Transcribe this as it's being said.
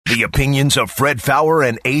The opinions of Fred Fowler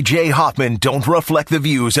and A.J. Hoffman don't reflect the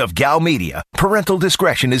views of Gal Media. Parental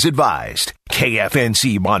discretion is advised.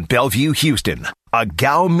 KFNC Mont Bellevue, Houston, a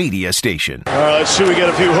Gal Media station. All right, let's see. We get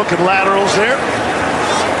a few hook and laterals there.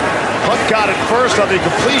 Hunt got it first on the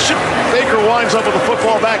completion. Baker winds up with the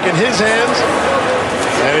football back in his hands.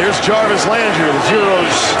 And here's Jarvis Landry. The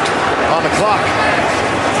zeros on the clock.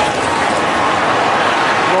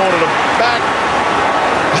 Throwing it back.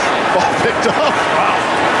 Ball picked up. Wow.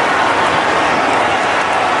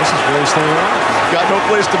 This is really staying on. Got no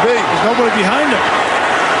place to be. There's nobody behind him.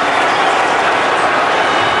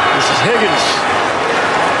 This is Higgins.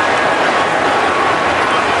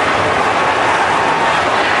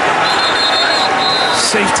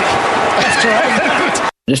 Safety. That's right.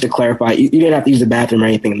 Just to clarify, you didn't have to use the bathroom or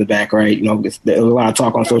anything in the back, right? You know, there was a lot of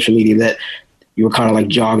talk on social media that you were kind of like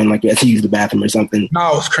jogging, like you had to use the bathroom or something. No,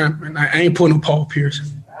 I was cramping. I ain't putting a Paul Pierce.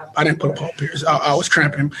 I didn't put a Paul Pierce. I was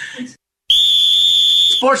cramping.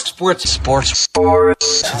 Sports. So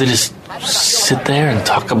they just sit there and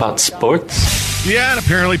talk about sports? Yeah, and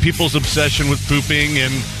apparently people's obsession with pooping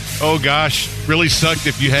and, oh gosh, really sucked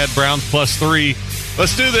if you had Browns +3.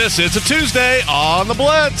 Let's do this. It's a Tuesday on the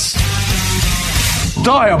Blitz.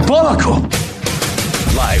 Diabolical.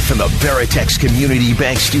 Live from the Veritex Community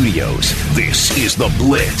Bank Studios, this is The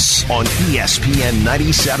Blitz on ESPN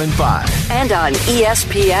 97.5. And on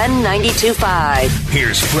ESPN 92.5.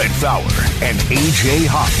 Here's Fred Fowler and A.J.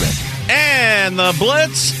 Hoffman. And The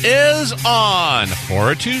Blitz is on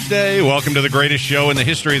for a Tuesday. Welcome to the greatest show in the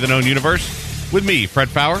history of the known universe. With me, Fred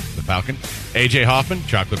Fowler, the Falcon, A.J. Hoffman,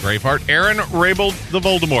 Chocolate Braveheart, Aaron Rabel, the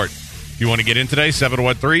Voldemort. If you want to get in today,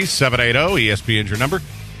 713-780, ESPN's your number.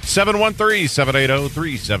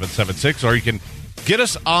 713-780-3776, or you can get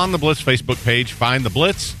us on the Blitz Facebook page. Find the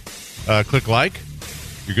Blitz, click like.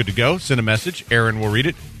 You're good to go. Send a message. Aaron will read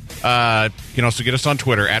it. You can also get us on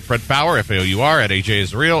Twitter at Fred Fowler, F-A-O-U-R, at AJ is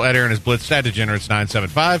the real, at Aaron is Blitz, at Degenerates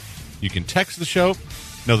 975. You can text the show.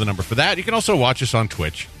 Know the number for that. You can also watch us on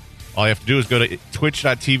Twitch. All you have to do is go to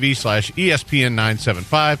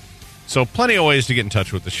twitch.tv/ESPN975. So plenty of ways to get in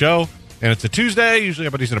touch with the show. And it's a Tuesday. Usually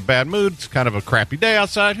everybody's in a bad mood. It's kind of a crappy day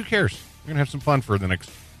outside. Who cares? We're going to have some fun for the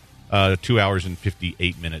next 2 hours and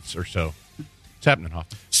 58 minutes or so. What's happening,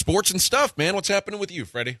 Hoffman? Sports and stuff, man. What's happening with you,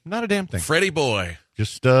 Freddie? Not a damn thing. Freddie boy.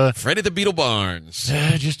 Just Freddie the Beetle Barnes.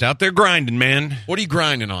 Just out there grinding, man. What are you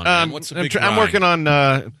grinding on, man? What's the big grind? I'm working on...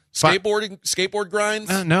 skateboard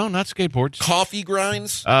grinds? No, not skateboards. Coffee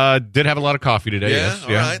grinds? Did have a lot of coffee today, yeah, yes.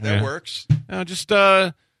 All right, that works. Just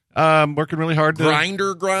working really hard.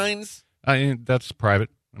 Grinder grinds? That's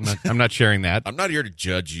private. I'm not sharing that. I'm not here to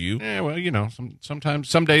judge you. Yeah, well, you know, sometimes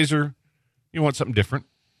some days you want something different.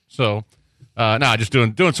 So, just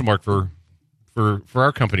doing some work for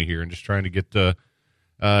our company here and just trying to get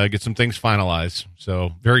some things finalized.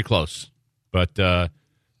 So very close, but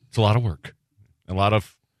it's a lot of work, a lot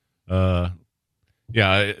of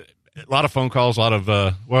phone calls, a lot of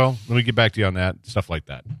let me get back to you on that, stuff like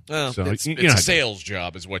that. Well, so it's a sales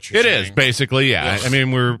job, is what you're saying. It is basically, yeah. Ugh. I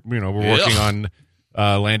mean, we're working on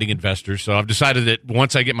landing investors. So I've decided that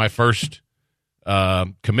once I get my first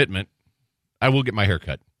commitment, I will get my hair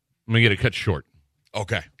cut. I'm gonna get it cut short.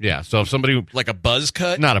 Okay. Yeah. So if somebody like a buzz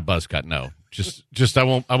cut, not a buzz cut, no. Just I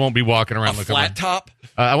won't be walking around a flat top.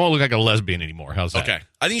 I won't look like a lesbian anymore. How's that? Okay.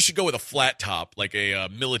 I think you should go with a flat top, like a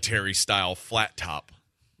military style flat top.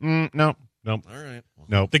 No. All right.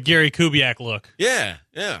 No. The Gary Kubiak look. Yeah.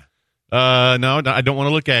 No, I don't want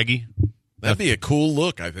to look aggy. That'd be a cool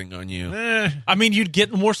look, I think, on you. I mean, you'd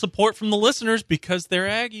get more support from the listeners because they're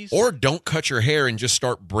Aggies. Or don't cut your hair and just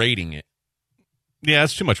start braiding it. Yeah,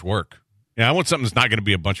 that's too much work. Yeah, I want something that's not going to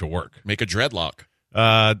be a bunch of work. Make a dreadlock.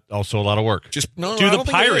 Also a lot of work. Just no, do I the don't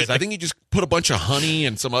think it pirate. is. I think you just put a bunch of honey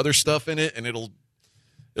and some other stuff in it, and it'll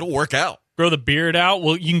work out. Grow the beard out.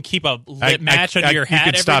 Well, you can keep a lit match under your hat.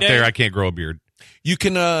 You can stop every day. there. I can't grow a beard. You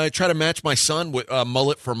can try to match my son with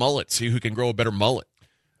mullet for mullet. See who can grow a better mullet.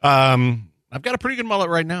 I've got a pretty good mullet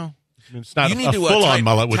right now. It's not a full-on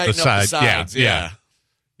mullet with the sides. Yeah.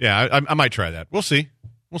 I might try that. We'll see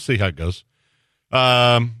how it goes.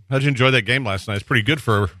 How'd you enjoy that game last night? It's pretty good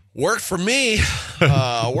for... Worked for me.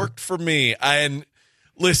 And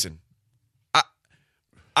listen,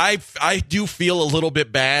 I do feel a little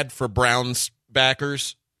bit bad for Browns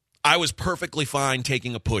backers. I was perfectly fine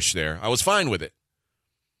taking a push there. I was fine with it.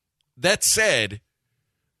 That said,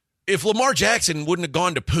 if Lamar Jackson wouldn't have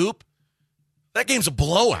gone to poop, that game's a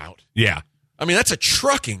blowout. Yeah. I mean, that's a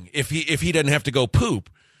trucking if he doesn't have to go poop.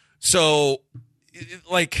 So,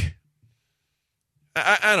 like,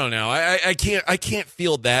 I don't know. I can't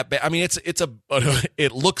feel that bad. I mean,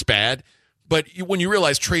 it looks bad, But when you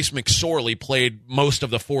realize Trace McSorley played most of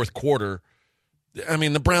the fourth quarter, I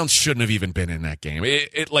mean, the Browns shouldn't have even been in that game.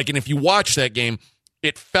 And if you watch that game,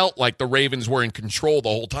 it felt like the Ravens were in control the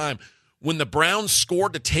whole time. When the Browns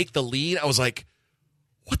scored to take the lead, I was like,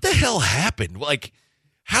 what the hell happened? Like,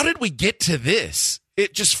 how did we get to this?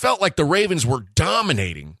 It just felt like the Ravens were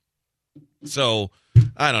dominating. So,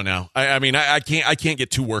 I don't know. I can't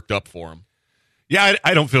get too worked up for them. Yeah,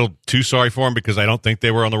 I don't feel too sorry for them because I don't think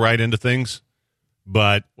they were on the right end of things.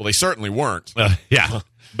 But they certainly weren't. Yeah,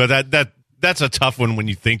 but that's a tough one when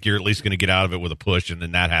you think you're at least going to get out of it with a push, and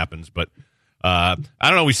then that happens. But I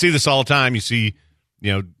don't know. We see this all the time. You see,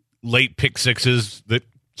 late pick sixes that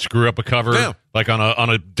screw up a cover, like on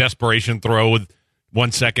a desperation throw with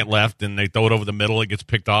 1 second left, and they throw it over the middle. It gets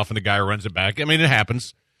picked off, and the guy runs it back. I mean, it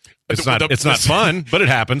happens. It's not fun, but it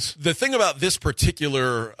happens. The thing about this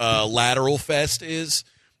particular lateral fest is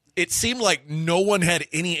it seemed like no one had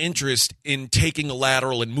any interest in taking a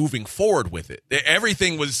lateral and moving forward with it.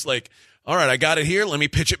 Everything was like, all right, I got it here. Let me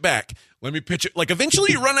pitch it back. Let me pitch it. Like,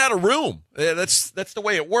 eventually you run out of room. That's the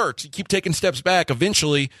way it works. You keep taking steps back.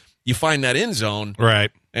 Eventually you find that end zone.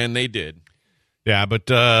 Right. And they did. Yeah, but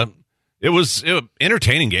it was an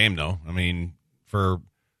entertaining game, though. I mean, for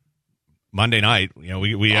Monday night,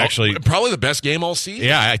 we actually probably the best game all season.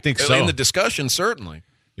 Yeah, I think so. In the discussion, certainly.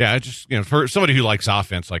 Yeah, just for somebody who likes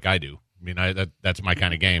offense like I do. I mean, that's my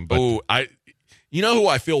kind of game. But you know who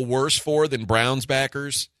I feel worse for than Browns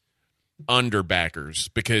backers? Under backers,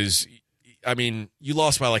 because I mean, you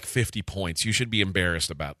lost by like 50 points. You should be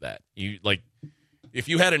embarrassed about that. If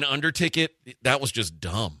you had an under ticket, that was just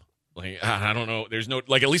dumb. Like, I don't know. There's no,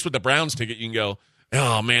 at least with the Browns ticket, you can go,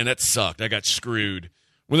 oh man, that sucked. I got screwed.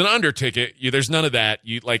 With an under ticket, there's none of that.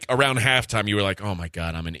 You around halftime, you were like, "Oh my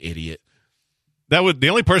god, I'm an idiot." The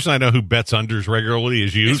only person I know who bets unders regularly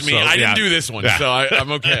is you. It's me. So, I didn't do this one, so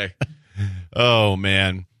I'm okay. Oh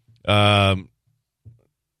man,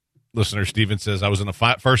 listener Steven says I was in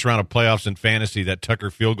the first round of playoffs in fantasy. That Tucker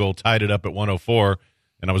field goal tied it up at 104,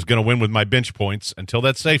 and I was going to win with my bench points until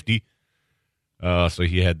that safety. So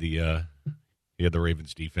he had the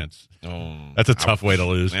Ravens defense. Oh, that's a tough way to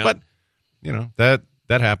lose, yeah. But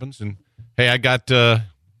that happens. And hey, I got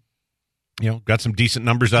got some decent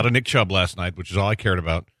numbers out of Nick Chubb last night, which is all I cared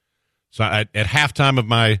about. So at halftime of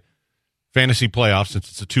my fantasy playoffs, since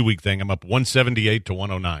it's a 2-week thing, I'm up 178 to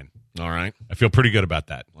 109. All right, I feel pretty good about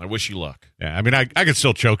that. I wish you luck. Yeah, I mean, I could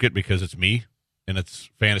still choke it because it's me and it's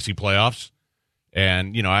fantasy playoffs,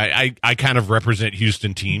 and I kind of represent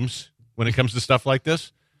Houston teams when it comes to stuff like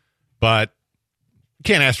this, but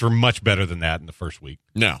can't ask for much better than that in the first week.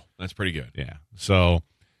 No, that's pretty good. Yeah. So,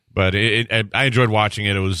 but I enjoyed watching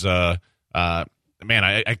it. It was, man,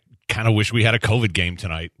 I kind of wish we had a COVID game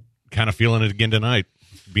tonight. Kind of feeling it again tonight.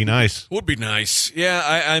 Be nice. Would be nice.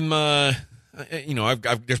 Yeah, I'm.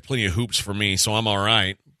 There's plenty of hoops for me, so I'm all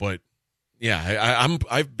right. But yeah,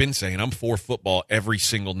 I've been saying I'm for football every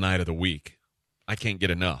single night of the week. I can't get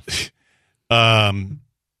enough. Some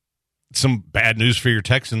bad news for your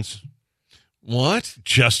Texans. What?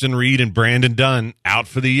 Justin Reed and Brandon Dunn out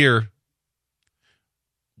for the year.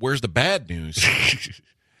 Where's the bad news?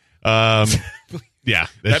 Yeah.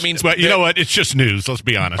 That means, but you know what? It's just news. Let's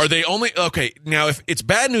be honest. Are they only okay? Now, if it's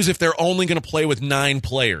bad news, if they're only going to play with 9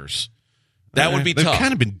 players, that would be they've tough.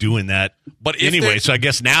 Kind of been doing that, but anyway. So I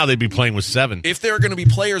guess now they'd be playing with 7. If there are going to be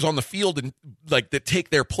players on the field and that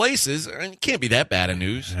take their places, it can't be that bad of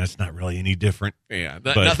news. That's not really any different. Yeah,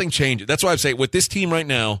 nothing changes. That's why I say with this team right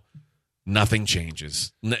now, nothing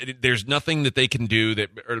changes. There's nothing that they can do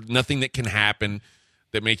or nothing that can happen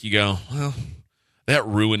that make you go, well, that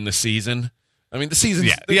ruined the season. I mean, the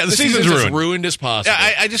season's the season's as ruined as possible.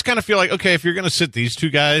 Yeah, I just kind of feel like, okay, if you're going to sit these 2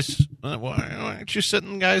 guys, why aren't you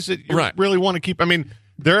sitting guys that you really want to keep? I mean,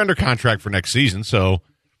 they're under contract for next season, so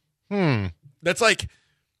that's like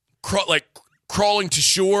crawling to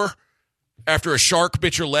shore after a shark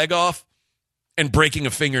bit your leg off and breaking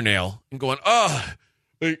a fingernail and going, oh,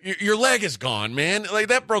 your leg is gone, man. Like,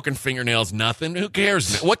 that broken fingernail is nothing. Who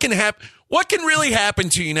cares? What can happen? What can really happen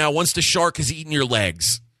to you now once the shark has eaten your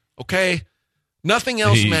legs? Okay? Nothing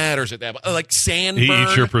else matters at that point. Like sandburn. He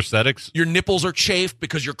eats your prosthetics. Your nipples are chafed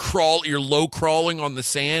because you're low crawling on the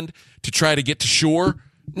sand to try to get to shore.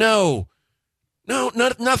 No,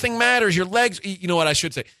 nothing matters. Your legs, you know what I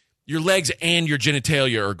should say? Your legs and your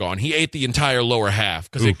genitalia are gone. He ate the entire lower half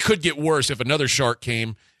because it could get worse if another shark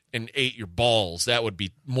came and ate your balls. That would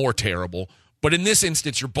be more terrible. But in this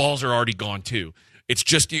instance, your balls are already gone too. It's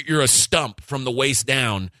just you're a stump from the waist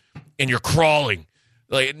down and you're crawling.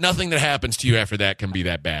 Like, nothing that happens to you after that can be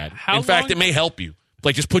that bad. In fact, it may help you.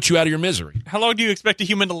 Like, just put you out of your misery. How long do you expect a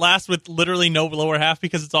human to last with literally no lower half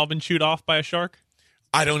because it's all been chewed off by a shark?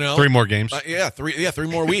 I don't know. 3 more games. Three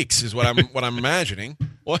more weeks is what I'm imagining.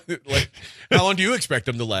 How long do you expect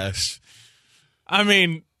them to last? I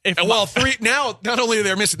mean, three now. Not only are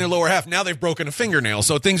they missing their lower half, now they've broken a fingernail,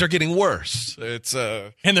 so things are getting worse. It's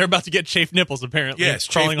and they're about to get chafed nipples. Apparently, yes,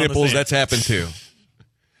 chafed nipples. That's happened too.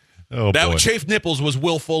 Oh, boy. Chafed nipples was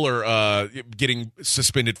Will Fuller getting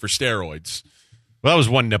suspended for steroids. Well, that was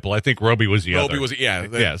one nipple. I think Roby was the other.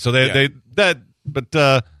 Yeah. So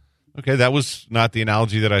okay, that was not the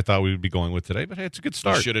analogy that I thought we would be going with today, but hey, it's a good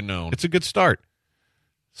start. You should have known. It's a good start.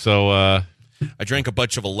 So I drank a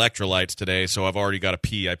bunch of electrolytes today, so I've already got to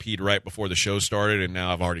pee. I peed right before the show started, and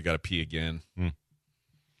now I've already got to pee again.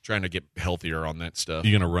 Trying to get healthier on that stuff.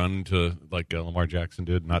 You going to run to like Lamar Jackson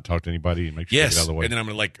did, not talk to anybody, and make sure you get out of the way? And then I'm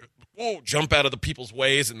going to jump out of the people's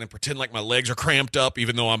ways and then pretend like my legs are cramped up,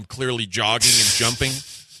 even though I'm clearly jogging and jumping.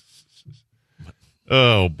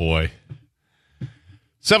 Oh, boy.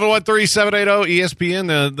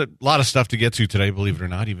 713-780-ESPN. A lot of stuff to get to today, believe it or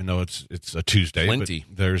not, even though it's a Tuesday. Plenty.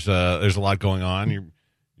 But there's a lot going on.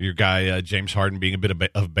 Your guy, James Harden, being a bit of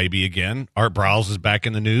a baby again. Art Briles is back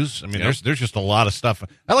in the news. I mean, there's just a lot of stuff.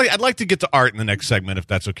 I'd like to get to Art in the next segment, if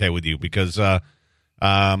that's okay with you, because I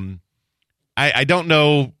don't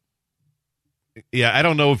know. Yeah, I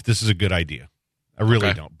don't know if this is a good idea. I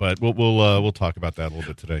really don't, but we'll talk about that a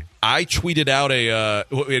little bit today. I tweeted out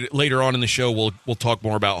later on in the show. We'll talk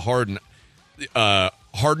more about Harden.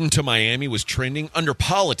 Harden to Miami was trending under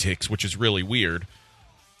politics, which is really weird.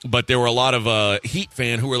 But there were a lot of Heat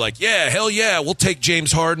fan who were like, "Yeah, hell yeah, we'll take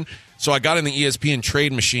James Harden." So I got in the ESPN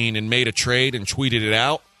trade machine and made a trade and tweeted it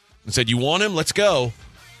out and said, "You want him? Let's go."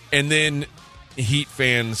 And then Heat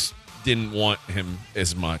fans didn't want him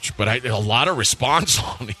as much, but a lot of response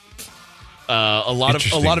on it. A lot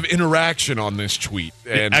of interaction on this tweet,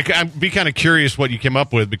 and I'd be kind of curious what you came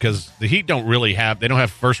up with, because the Heat don't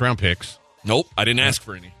have first round picks. Nope, I didn't ask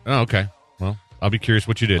for any. Oh, okay. Well, I'll be curious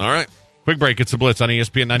what you did. All right, quick break. It's the Blitz on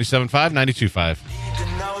ESPN 97.5, 92.5. Need to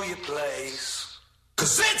know your place,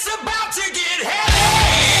 'cause it's about to get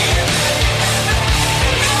heavy.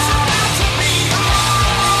 It's about to be on.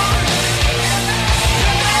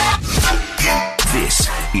 This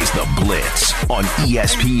is the Blitz on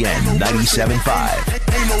ESPN 97.5.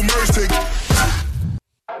 Ain't no mercy.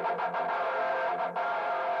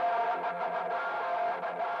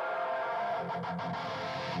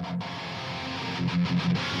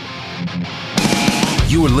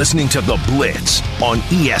 You are listening to the Blitz on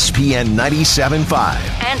ESPN 97.5.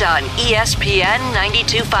 And on ESPN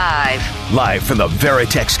 92.5. Live from the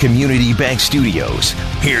Veritex Community Bank Studios,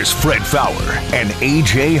 here's Fred Fowler and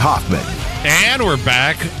AJ Hoffman. And we're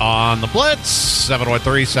back on the Blitz.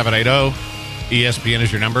 713-780. ESPN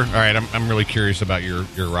is your number. All right, I'm really curious about your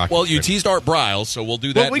Rockets. Well, you teased Art Briles, so we'll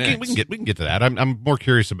do that next. We can get to that. I'm more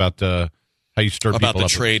curious about how you stir about people the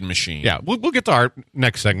up. trade machine. Yeah, we'll get to Art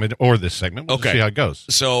next segment or this segment. We'll see how it goes.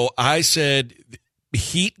 So I said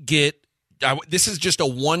Heat get. This is just a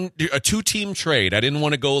 2-team trade. I didn't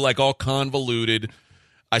want to go like all convoluted.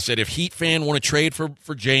 I said if Heat fan want to trade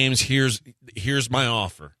for James, here's my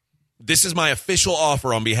offer. This is my official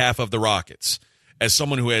offer on behalf of the Rockets. As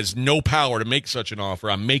someone who has no power to make such an offer,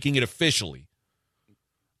 I'm making it officially.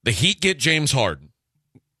 The Heat get James Harden.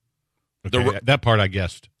 Okay, that part I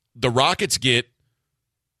guessed. The Rockets get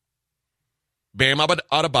Bam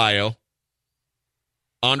Adebayo,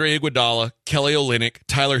 Andre Iguodala, Kelly Olynyk,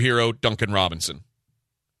 Tyler Hero, Duncan Robinson.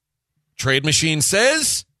 Trade machine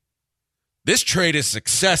says this trade is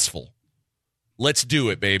successful. Let's do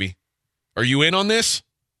it, baby. Are you in on this?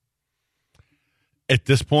 At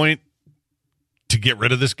this point, to get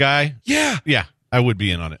rid of this guy? Yeah, I would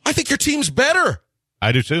be in on it. I think your team's better.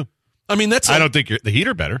 I do too. I mean, I don't think the Heat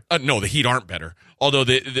are better. No, the Heat aren't better. Although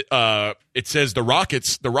it says the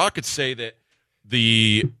Rockets say that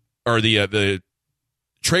the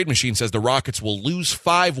trade machine says the Rockets will lose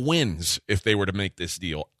 5 wins if they were to make this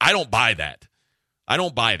deal. I don't buy that.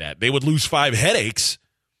 They would lose 5 headaches.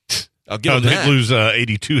 I'll give them that. They'd lose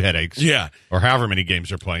 82 headaches. Yeah, or however many games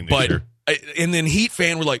they're playing this year. And then Heat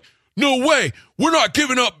fan were like, no way, we're not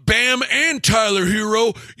giving up Bam and Tyler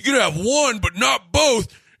Hero. You can have one, but not both.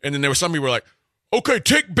 And then there were some people who were like, okay,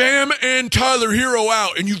 take Bam and Tyler Hero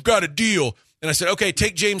out, and you've got a deal. And I said, okay,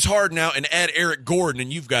 take James Harden out and add Eric Gordon,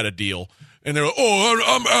 and you've got a deal. And they're like, oh,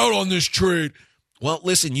 I'm out on this trade. Well,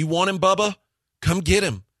 listen, you want him, Bubba? Come get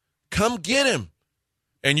him.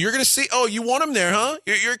 And you're going to see, oh, you want him there, huh?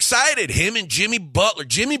 You're excited. Him and Jimmy Butler.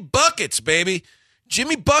 Jimmy Buckets, baby.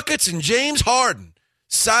 Jimmy Buckets and James Harden.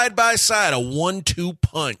 Side by side, a 1-2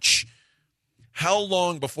 punch. how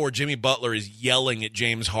long before Jimmy Butler is yelling at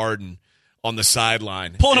James Harden on the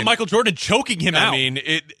sideline? Pulling a Michael Jordan, choking him out. I mean,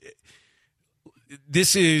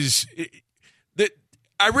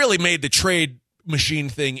 I really made the trade machine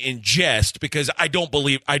thing in jest because I don't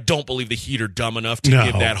believe the Heat are dumb enough to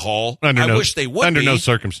give that haul. I wish they would. Under no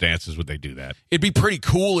circumstances would they do that. It'd be pretty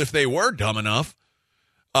cool if they were dumb enough.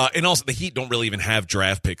 And also, the Heat don't really even have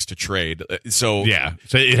draft picks to trade. So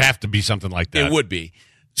it'd have to be something like that. It would be.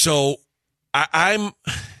 So I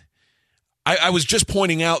was just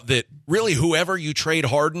pointing out that really whoever you trade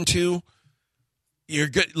Harden to, you're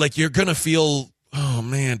going to feel, oh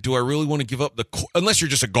man, do I really want to give up unless you're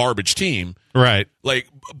just a garbage team. Right.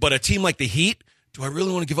 But a team like the Heat, do I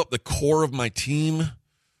really want to give up the core of my team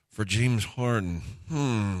for James Harden?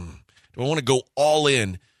 Do I want to go all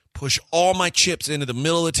in, push all my chips into the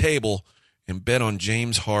middle of the table and bet on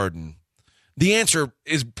James Harden? The answer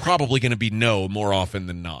is probably going to be no more often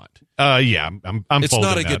than not. Yeah, I'm it's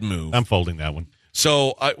not a good move. I'm folding that one.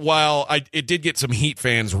 So while it did get some Heat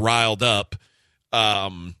fans riled up.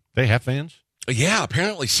 They have fans? Yeah,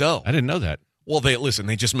 apparently so. I didn't know that. Well, they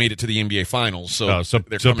just made it to the NBA Finals, so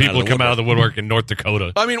people come out of the woodwork in North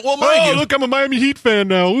Dakota. I mean, well, mind you, look, I'm a Miami Heat fan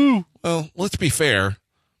now. Ooh. Well, let's be fair.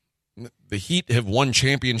 The Heat have won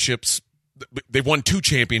championships. They've won 2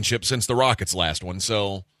 championships since the Rockets' last one.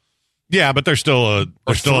 So, yeah, but they're still a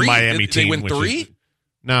Miami team. They win 3.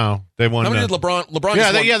 No, they won. How many did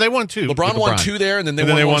LeBron? They won 2. LeBron won 2 there, and then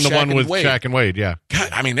they won the one with Shaq and Wade. Yeah, God,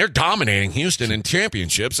 I mean, they're dominating Houston in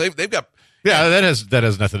championships. They've got. Yeah, that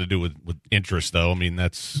has nothing to do with interest, though. I mean,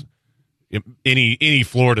 that's any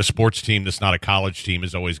Florida sports team that's not a college team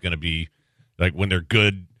is always going to be like when they're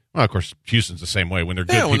good. Well, of course, Houston's the same way. When they're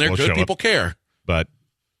good, when they're good, people care. But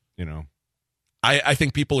I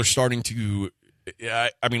think people are starting to.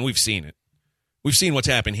 I mean, we've seen it. We've seen what's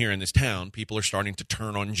happened here in this town. People are starting to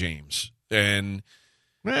turn on James, and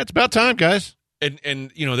it's about time, guys. And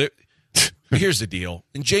here's the deal.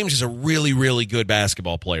 And James is a really, really good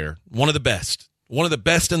basketball player. One of the best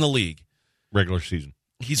in the league. Regular season.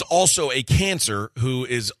 He's also a cancer who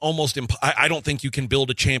is almost I don't think you can build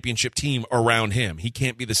a championship team around him. He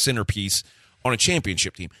can't be the centerpiece on a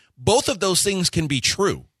championship team. Both of those things can be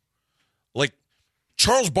true. Like,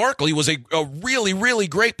 Charles Barkley was a really, really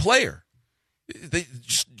great player. They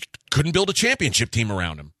just couldn't build a championship team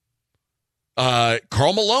around him.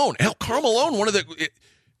 Karl Malone. Karl Malone, one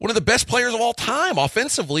of the best players of all time,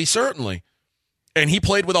 offensively, certainly. And he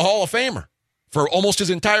played with a Hall of Famer for almost his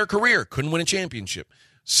entire career. Couldn't win a championship.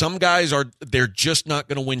 Some guys they're just not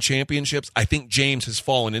going to win championships. I think James has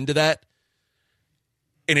fallen into that.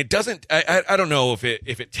 And it doesn't, I don't know if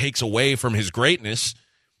it takes away from his greatness.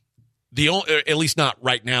 At least not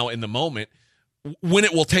right now in the moment. When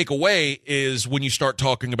it will take away is when you start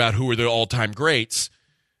talking about who are the all-time greats,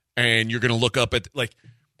 and you're going to look up at, like,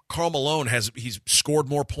 Karl Malone he's scored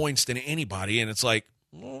more points than anybody, and it's like,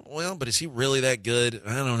 well, but is he really that good?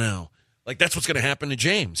 I don't know. Like, that's what's going to happen to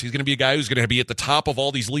James. He's going to be a guy who's going to be at the top of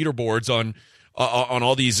all these leaderboards on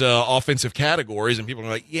all these offensive categories, and people are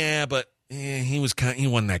like, yeah, but he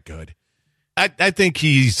wasn't that good. I think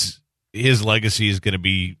his legacy is going to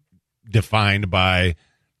be defined by,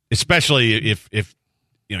 especially if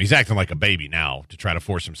he's acting like a baby now to try to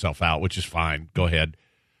force himself out, which is fine. Go ahead.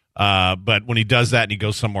 But when he does that and he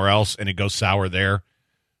goes somewhere else and it goes sour there,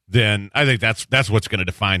 then I think that's what's going to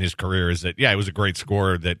define his career. Is that he was a great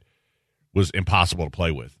scorer that was impossible to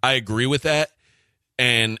play with. I agree with that,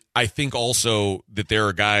 and I think also that there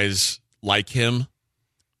are guys like him,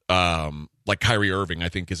 like Kyrie Irving. I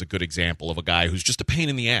think is a good example of a guy who's just a pain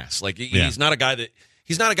in the ass. Like he's not a guy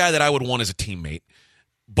that I would want as a teammate.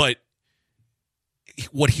 But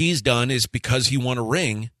what he's done is because he won a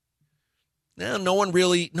ring. Now, no one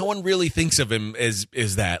really thinks of him as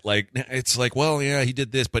that. Like, it's like, well, yeah, he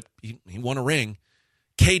did this, but he won a ring.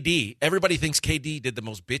 KD, everybody thinks KD did the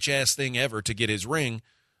most bitch-ass thing ever to get his ring,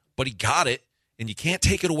 but he got it, and you can't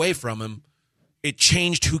take it away from him. It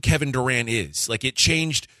changed who Kevin Durant is. Like, it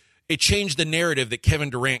changed the narrative that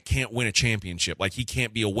Kevin Durant can't win a championship. Like, he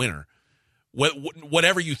can't be a winner.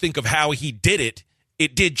 Whatever you think of how he did it,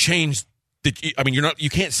 it did change. You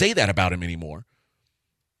can't say that about him anymore.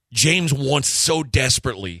 James wants so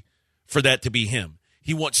desperately for that to be him.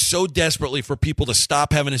 He wants so desperately for people to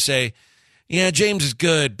stop having to say, yeah, James is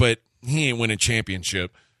good, but he ain't winning a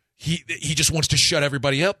championship. He just wants to shut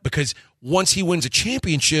everybody up because once he wins a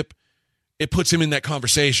championship, it puts him in that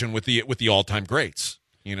conversation with the all-time greats,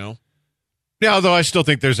 Yeah, although I still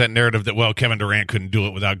think there's that narrative that, well, Kevin Durant couldn't do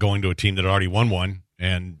it without going to a team that already won one,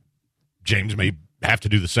 and James may have to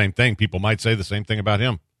do the same thing. People might say the same thing about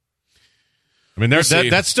him. I mean,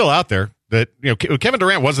 that's still out there. That Kevin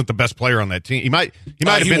Durant wasn't the best player on that team. He might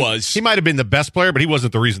have been the best player, but he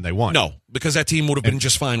wasn't the reason they won. No, because that team would have been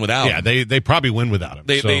just fine without him. Yeah, they probably win without him.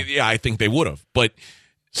 I think they would have. But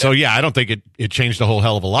so I don't think it changed a whole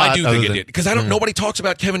hell of a lot. I do think it did because nobody talks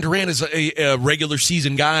about Kevin Durant as a regular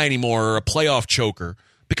season guy anymore or a playoff choker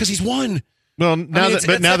because he's won. Well, that's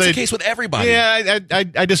the case with everybody. Yeah,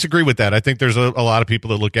 I disagree with that. I think there's a lot of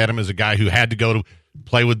people that look at him as a guy who had to go to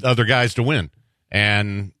play with other guys to win,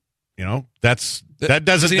 and that doesn't.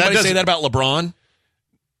 Does anybody say that about LeBron?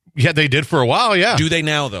 Yeah, they did for a while. Yeah, do they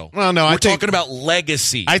now though? Well, no, we're talking about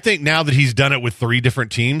legacy. I think now that he's done it with 3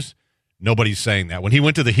 different teams, nobody's saying that. When he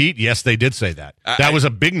went to the Heat, yes, they did say that. That was a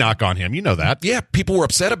big knock on him. You know that. Yeah, people were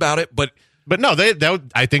upset about it, but no,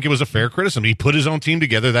 I think it was a fair criticism. He put his own team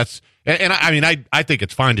together. I think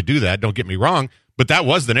it's fine to do that. Don't get me wrong, but that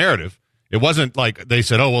was the narrative. It wasn't like they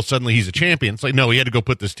said, "Oh, well, suddenly he's a champion." It's like, no, he had to go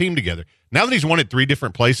put this team together. Now that he's won at 3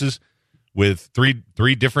 different places with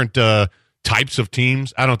three different types of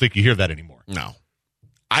teams, I don't think you hear that anymore. No,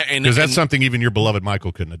 because that's something even your beloved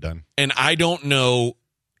Michael couldn't have done. And I don't know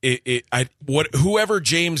whoever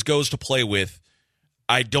James goes to play with.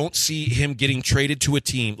 I don't see him getting traded to a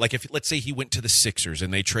team like if let's say he went to the Sixers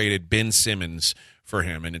and they traded Ben Simmons for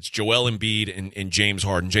him, and it's Joel Embiid and James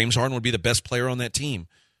Harden. James Harden would be the best player on that team.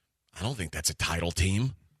 I don't think that's a title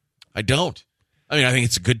team. I don't. I mean, I think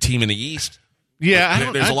it's a good team in the East.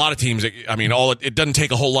 Yeah, there's a lot of teams. It doesn't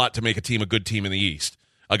take a whole lot to make a team a good team in the East.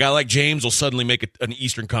 A guy like James will suddenly make an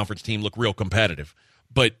Eastern Conference team look real competitive.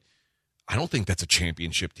 But I don't think that's a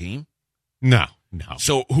championship team. No.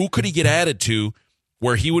 So who could he get added to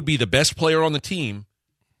where he would be the best player on the team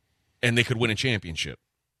and they could win a championship?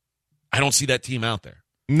 I don't see that team out there.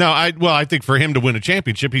 No, I think for him to win a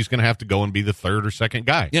championship, he's going to have to go and be the 3rd or 2nd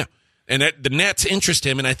guy. Yeah, and the Nets interest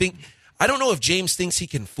him, and I don't know if James thinks he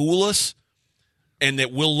can fool us and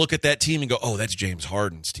that we'll look at that team and go, oh, that's James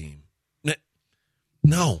Harden's team.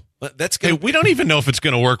 No, that's good. Hey, we don't even know if it's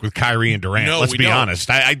going to work with Kyrie and Durant. No, let's be honest.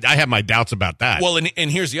 I have my doubts about that. Well,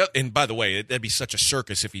 and here's the other, and by the way, that'd be such a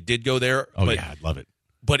circus if he did go there. Oh, yeah, I'd love it.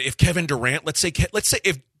 But if Kevin Durant, let's say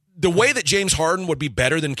if the way that James Harden would be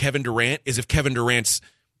better than Kevin Durant is if Kevin Durant's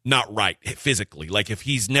not right physically, like if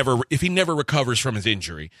he never recovers from his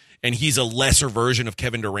injury and he's a lesser version of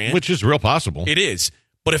Kevin Durant, which is real possible. It is.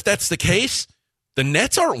 But if that's the case, the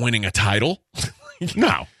Nets aren't winning a title.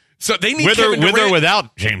 No. So they need Kevin Durant, with or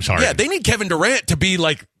without James Harden. Yeah, they need Kevin Durant to be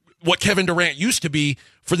like what Kevin Durant used to be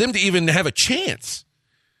for them to even have a chance.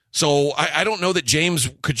 So I don't know that James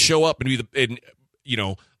could show up and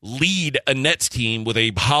lead a Nets team with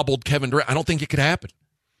a hobbled Kevin Durant. I don't think it could happen.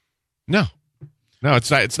 No,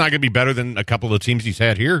 it's not going to be better than a couple of the teams he's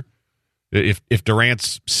had here. If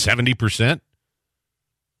Durant's 70%.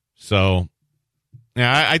 So,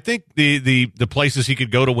 yeah, I think the places he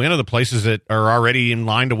could go to win are the places that are already in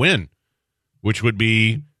line to win, which would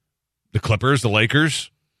be the Clippers, the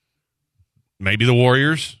Lakers, maybe the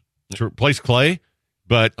Warriors to replace Clay.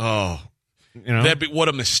 But that'd be what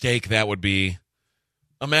a mistake that would be.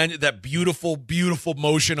 Imagine that beautiful, beautiful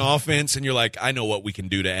motion offense, and you're like, I know what we can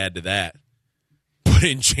do to add to that. Put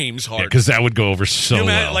in James Harden. Because that would go over so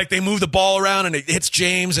well. Like they move the ball around and it hits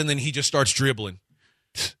James, and then he just starts dribbling.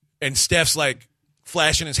 And Steph's like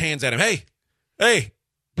flashing his hands at him. Hey.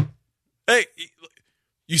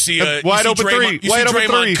 You see wide open three. You see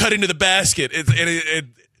Draymond cut into the basket.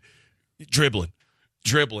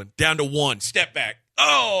 Dribbling down to 1. Step back.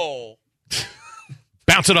 Oh.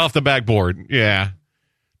 Bounce it off the backboard. Yeah.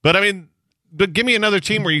 But give me another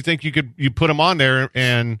team where you think you put them on there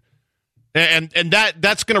and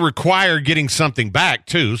that's going to require getting something back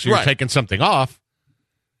too. So you're taking something off.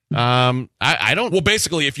 I don't. Well,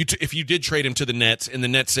 basically, if you did trade him to the Nets and the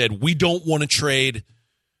Nets said we don't want to trade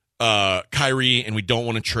Kyrie and we don't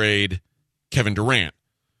want to trade Kevin Durant,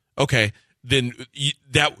 okay, then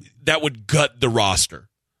that would gut the roster.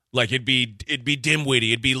 Like it'd be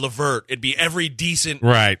Dinwiddie, it'd be LeVert, it'd be every decent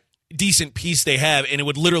piece they have, and it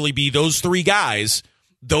would literally be those 3 guys,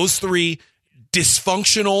 those 3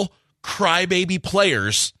 dysfunctional crybaby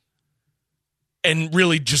players, and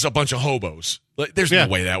really just a bunch of hobos. Like, there's no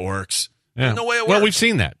way that works. Yeah. There's no way it works. Well, we've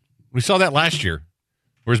seen that. We saw that last year.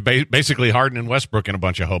 Where it's basically Harden and Westbrook and a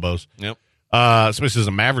bunch of hobos. Yep. Somebody says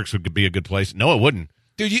the Mavericks would be a good place. No, it wouldn't.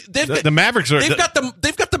 Dude, the Mavericks are. They've got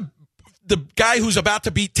the guy who's about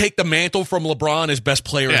to take the mantle from LeBron as best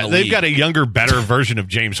player in the league. They've got a younger, better version of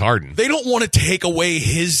James Harden. They don't want to take away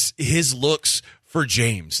his looks for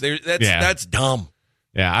James. That's dumb.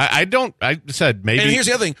 Yeah, I said maybe. And here's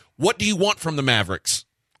the other thing. What do you want from the Mavericks?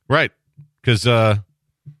 Right. Because I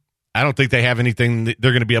don't think they have anything that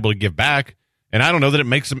they're going to be able to give back. And I don't know that it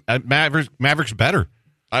makes them Mavericks better.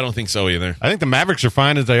 I don't think so either. I think the Mavericks are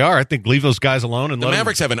fine as they are. I think leave those guys alone. And the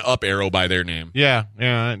Mavericks have an up arrow by their name. Yeah,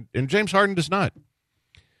 and James Harden does not.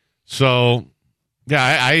 So,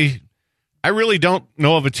 yeah, I really don't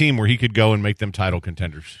know of a team where he could go and make them title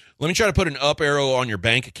contenders. Let me try to put an up arrow on your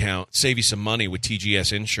bank account, save you some money with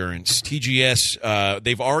TGS Insurance. TGS,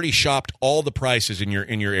 they've already shopped all the prices in your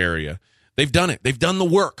area. They've done it. They've done the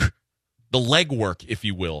work, the legwork, if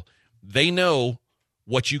you will. They know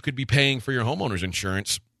what you could be paying for your homeowner's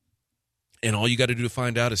insurance, and all you got to do to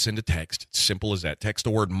find out is send a text. It's simple as that. Text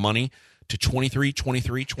the word money to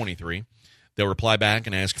 232323. They'll reply back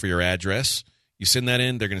and ask for your address. You send that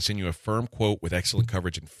in, they're going to send you a firm quote with excellent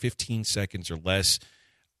coverage in 15 seconds or less.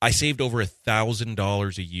 I saved over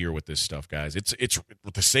 $1,000 a year with this stuff, guys. It's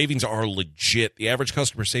the savings are legit. The average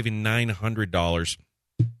customer is saving $900.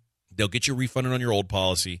 They'll get you refunded on your old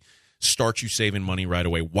policy, start you saving money right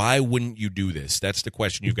away. Why wouldn't you do this? That's the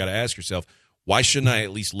question you've got to ask yourself. Why shouldn't I at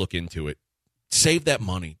least look into it? Save that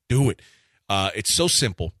money. Do it. It's so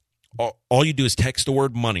simple. All you do is text the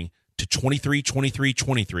word money to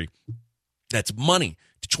 232323. That's money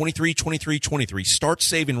to 232323. Start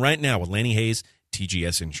saving right now with Lanny Hayes,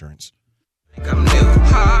 TGS Insurance. I'm new,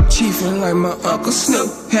 hop, chiefin' like my Uncle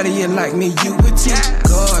Snoop. Had you like me, you would too.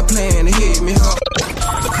 God plan to hit me hard.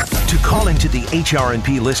 To call into the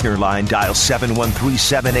HRNP listener line, dial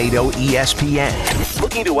 713-780-ESPN.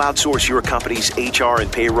 Looking to outsource your company's HR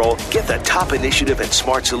and payroll? Get the top initiative and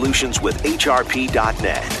smart solutions with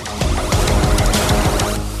HRP.net.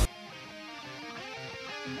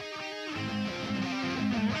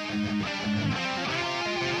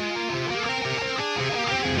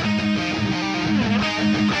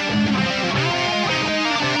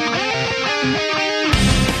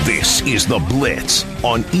 This is The Blitz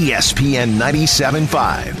on ESPN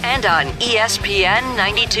 97.5. And on ESPN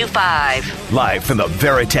 92.5. Live from the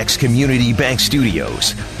Veritex Community Bank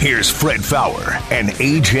Studios, here's Fred Fowler and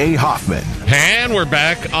AJ Hoffman. And we're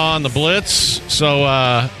back on The Blitz. So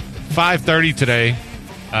 5:30 today,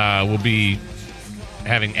 we'll be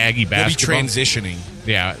having Aggie basketball. We'll be transitioning.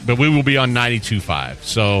 Yeah, but we will be on 92.5.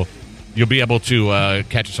 So you'll be able to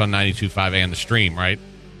catch us on 92.5 and the stream, right?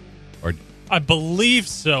 Or I believe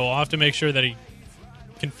so. I'll have to make sure that he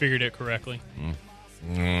configured it correctly.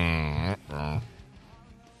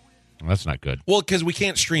 That's not good. Well, because we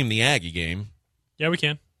can't stream the Aggie game. Yeah, we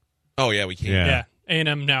can. Oh, yeah, we can. Yeah.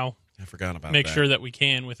 A&M now. I forgot about Make that. sure that we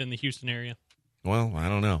can within the Houston area. Well, I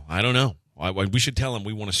don't know. We should tell them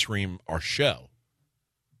we want to stream our show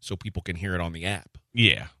so people can hear it on the app.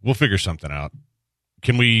 Yeah, we'll figure something out.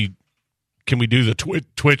 Can we do the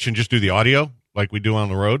Twitch and just do the audio like we do on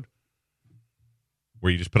the road?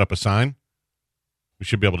 Where you just put up a sign? We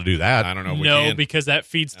should be able to do that. I don't know. No, because that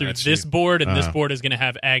feeds through this board, and this board is going to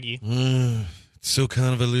have Aggie. It's so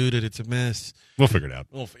convoluted. It's a mess. We'll figure it out.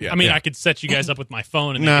 I could set you guys up with my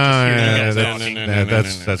phone, and then just hear you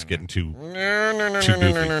guys. That's getting too goofy.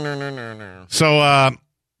 So,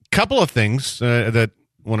 couple of things that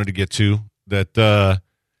wanted to get to that.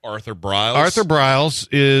 Arthur Briles. Arthur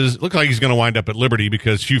Briles looks like he's going to wind up at Liberty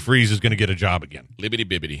because Hugh Freeze is going to get a job again. Libbity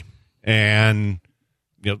bibbity. And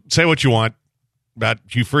say what you want about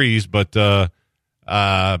Hugh Freeze, but the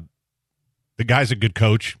guy's a good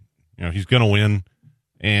coach. He's going to win,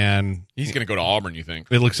 and he's going to go to Auburn. You think?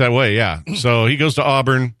 It looks that way, yeah. So he goes to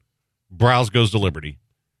Auburn. Briles goes to Liberty.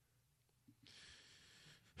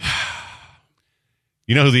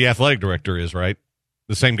 You know who the athletic director is, right?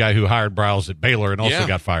 The same guy who hired Briles at Baylor and also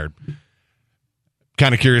got fired.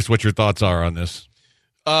 Kind of curious what your thoughts are on this.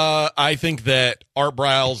 I think that Art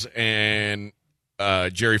Briles and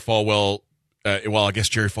Jerry Falwell, I guess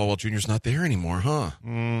Jerry Falwell Jr. is not there anymore, huh?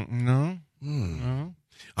 No.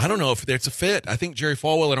 I don't know if it's a fit. I think Jerry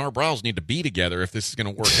Falwell and Art Briles need to be together if this is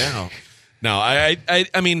going to work out. No, I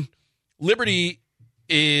mean, Liberty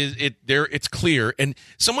it's clear. And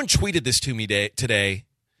someone tweeted this to me today.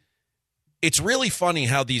 It's really funny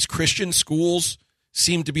how these Christian schools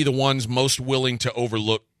seem to be the ones most willing to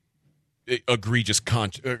overlook egregious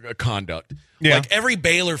conduct. Yeah. Like every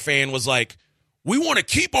Baylor fan was like, we want to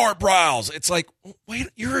keep Art Briles. It's like, wait,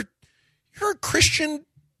 you're a Christian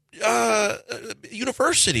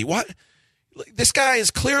university. What? This guy is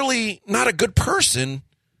clearly not a good person.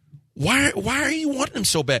 Why are you wanting him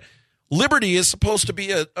so bad? Liberty is supposed to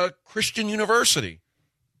be a Christian university.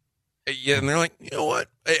 Yeah, and they're like, you know what?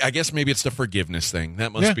 I guess maybe it's the forgiveness thing.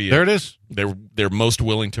 That must be there. It is. They're most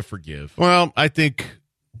willing to forgive. Well, I think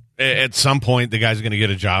at some point the guy's going to get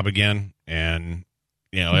a job again, and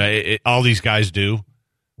all these guys do.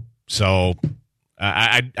 So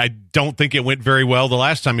I don't think it went very well the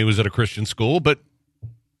last time he was at a Christian school, but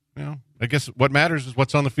I guess what matters is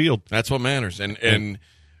what's on the field. That's what matters, and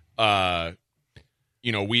we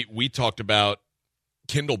talked about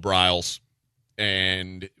Kendall Briles,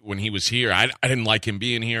 and when he was here, I didn't like him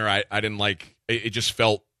being here. I didn't like it. It just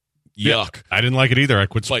felt yuck. Yeah, I didn't like it either. I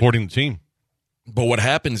quit supporting the team. But what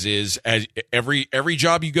happens is, as every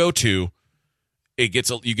job you go to, you get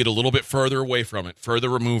a little bit further away from it, further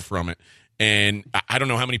removed from it. And I don't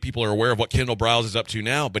know how many people are aware of what Kendall Briles is up to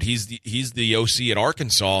now, but he's the OC at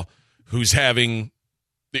Arkansas who's having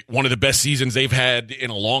one of the best seasons they've had in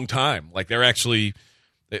a long time. Like they're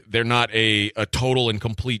not a total and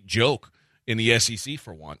complete joke in the SEC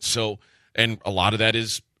for once. So, and a lot of that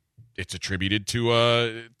it's attributed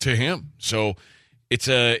to him. So it's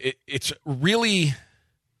really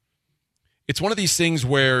one of these things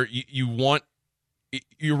where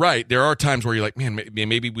you're right. There are times where you're like, man,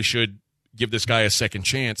 maybe we should give this guy a second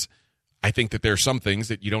chance. I think that there are some things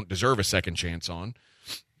that you don't deserve a second chance on.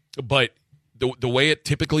 But the way it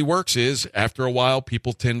typically works is after a while,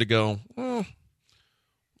 people tend to go, well,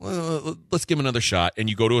 let's give him another shot. And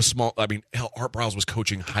you go to Art Briles was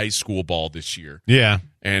coaching high school ball this year. Yeah.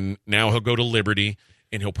 And now he'll go to Liberty,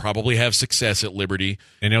 and he'll probably have success at Liberty.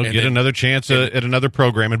 And he'll get another chance at another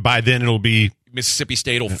program, and by then it'll be Mississippi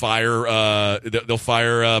State will fire they'll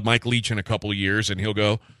fire Mike Leach in a couple of years, and he'll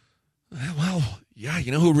go, well, yeah,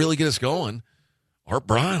 you know who'll really get us going? Art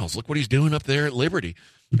Briles. Look what he's doing up there at Liberty.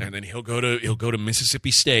 And then he'll go to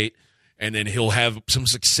Mississippi State, and then he'll have some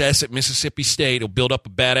success at Mississippi State. He'll build up a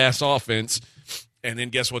badass offense, and then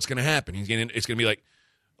guess what's going to happen? It's going to be like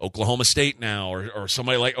Oklahoma State now, or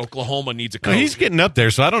somebody like Oklahoma needs a coach. Well, he's getting up there,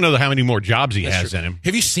 so I don't know how many more jobs he has true. in him.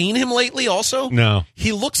 Have you seen him lately also? No.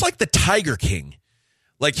 He looks like the Tiger King.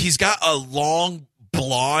 Like he's got a long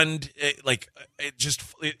blonde, it's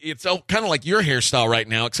kind of like your hairstyle right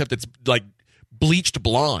now, except it's like bleached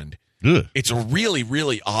blonde. Ugh. It's a really,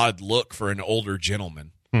 really odd look for an older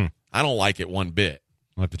gentleman. I don't like it one bit.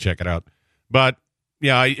 I'll have to check it out. But,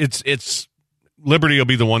 yeah, it's Liberty will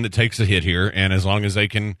be the one that takes the hit here, and as long as they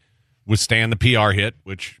can withstand the PR hit,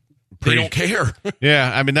 which they don't care.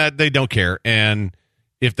 Yeah, I mean, that they don't care. And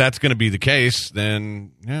if that's going to be the case,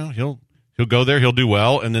 then he'll go there, he'll do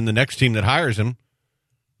well, and then the next team that hires him,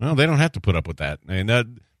 well, they don't have to put up with that. And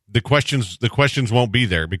the questions won't be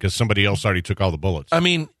there because somebody else already took all the bullets. I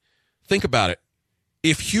mean, think about it.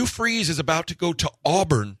 If Hugh Freeze is about to go to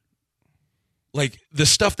Auburn, like the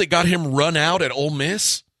stuff that got him run out at Ole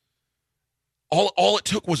Miss, all it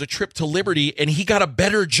took was a trip to Liberty, and he got a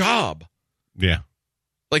better job. Yeah.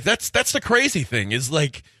 Like that's the crazy thing is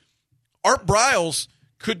like Art Briles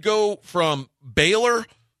could go from Baylor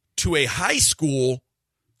to a high school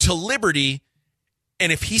to Liberty,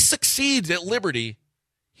 and if he succeeds at Liberty,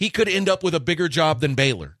 he could end up with a bigger job than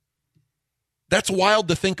Baylor. That's wild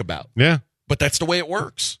to think about. Yeah. But that's the way it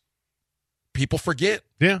works. People forget.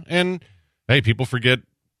 Yeah, and hey, people forget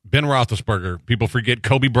Ben Roethlisberger. People forget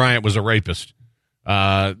Kobe Bryant was a rapist.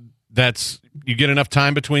 That's you get enough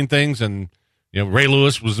time between things, and Ray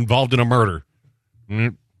Lewis was involved in a murder.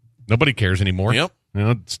 Nobody cares anymore. Yep.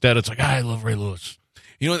 Instead, it's like I love Ray Lewis.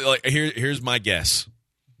 Here's my guess.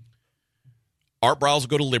 Art Briles will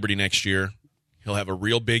go to Liberty next year. He'll have a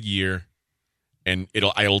real big year, and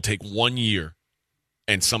it'll take 1 year,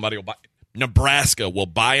 and somebody will buy. Nebraska will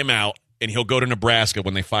buy him out, and he'll go to Nebraska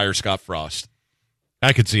when they fire Scott Frost.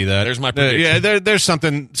 I could see that. There's my prediction. There's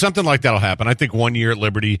something like that'll happen. I think 1 year at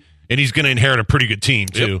Liberty, and he's going to inherit a pretty good team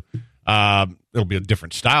too. Yep. It'll be a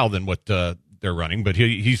different style than what they're running, but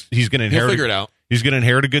he's going to inherit. He'll figure it out. He's going to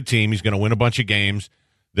inherit a good team. He's going to win a bunch of games.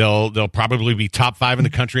 They'll probably be top 5 in the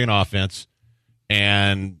country in offense,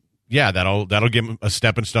 and that'll give him a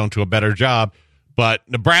stepping stone to a better job. But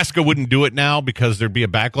Nebraska wouldn't do it now because there'd be a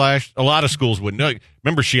backlash. A lot of schools wouldn't do it.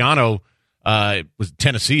 Remember, Shiano was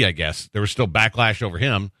Tennessee, I guess. There was still backlash over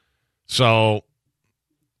him. So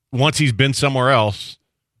once he's been somewhere else,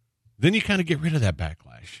 then you kind of get rid of that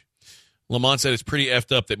backlash. Lamont said it's pretty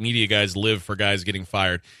effed up that media guys live for guys getting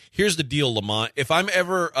fired. Here's the deal, Lamont. If I'm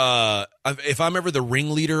ever the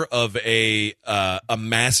ringleader of a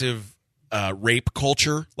massive rape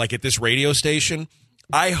culture, like at this radio station,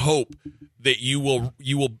 I hope that you will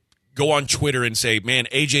go on Twitter and say, "Man,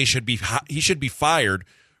 AJ should be fired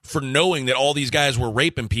for knowing that all these guys were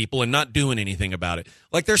raping people and not doing anything about it."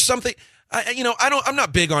 Like, there's something. I'm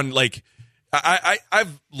not big on like.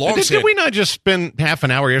 I've long said. Did we not just spend half an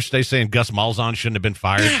hour yesterday saying Gus Malzahn shouldn't have been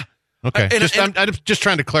fired? Yeah. Okay. I'm just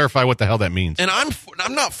trying to clarify what the hell that means. And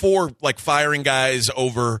I'm not for like firing guys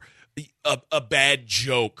over a bad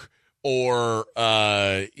joke. Or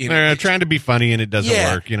trying to be funny and it doesn't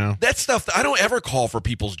work. That stuff. I don't ever call for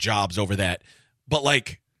people's jobs over that. But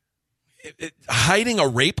like hiding a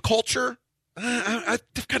rape culture,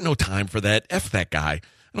 I've got no time for that. F that guy.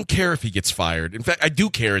 I don't care if he gets fired. In fact, I do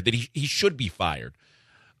care that he should be fired.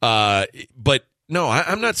 But no,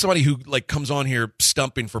 I'm not somebody who like comes on here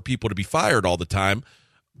stumping for people to be fired all the time,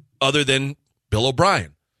 other than Bill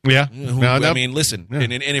O'Brien. Yeah. I mean, listen,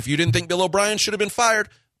 and if you didn't think Bill O'Brien should have been fired,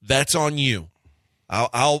 that's on you.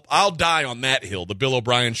 I'll die on that hill. The Bill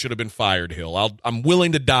O'Brien should have been fired hill. I'm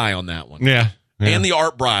willing to die on that one. Yeah. And the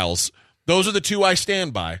Art Briles. Those are the two I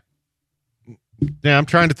stand by. Yeah, I'm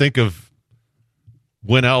trying to think of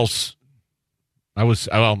when else I was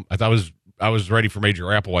ready for Major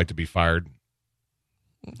Applewhite to be fired.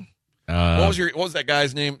 What was that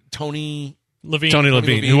guy's name? Tony Levine. Tony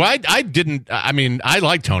Levine. Who I didn't. I mean, I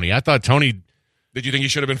like Tony. I thought Tony. Did you think he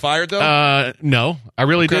should have been fired though? No, I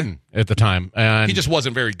really didn't at the time. And he just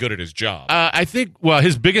wasn't very good at his job. I think. Well,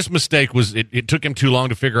 his biggest mistake was it took him too long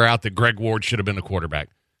to figure out that Greg Ward should have been the quarterback.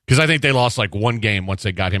 Because I think they lost like one game once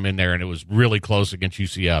they got him in there, and it was really close against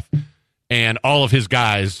UCF. And all of his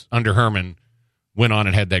guys under Herman went on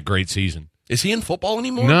and had that great season. Is he in football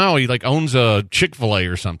anymore? No, he like owns a Chick-fil-A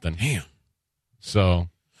or something. Damn. So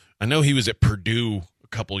I know he was at Purdue a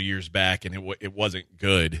couple of years back, and it wasn't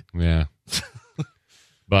good. Yeah.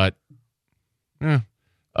 But, yeah.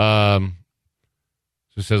 So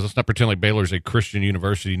it says, let's not pretend like Baylor's a Christian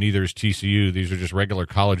university. Neither is TCU. These are just regular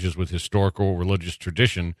colleges with historical religious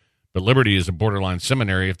tradition. But Liberty is a borderline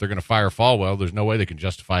seminary. If they're going to fire Falwell, there's no way they can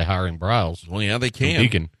justify hiring Briles. Well, yeah, they can.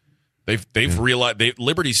 Deacon. They've realized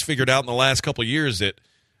Liberty's figured out in the last couple of years that,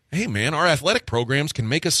 hey, man, our athletic programs can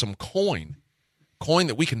make us some coin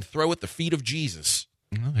that we can throw at the feet of Jesus.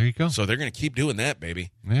 Well, there you go. So they're going to keep doing that,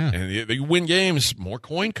 baby. Yeah. And they win games, more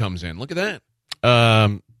coin comes in. Look at that.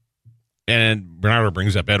 And Bernardo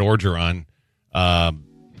brings up Ed Orgeron. I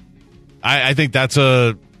think that's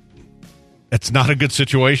not a good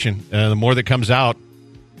situation. The more that comes out,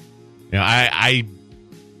 you know, I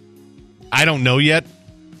don't know yet.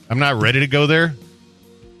 I'm not ready to go there.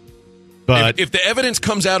 But if the evidence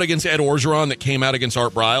comes out against Ed Orgeron that came out against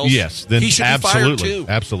Art Briles, yes, then he should be fired too.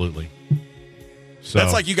 Absolutely. So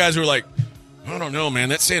that's like you guys who are like, I don't know, man.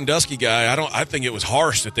 That Sandusky guy, I think it was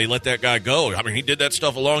harsh that they let that guy go. I mean, he did that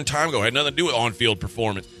stuff a long time ago. It had nothing to do with on-field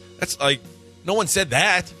performance. That's like, no one said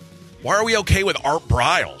that. Why are we okay with Art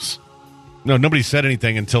Briles? No, nobody said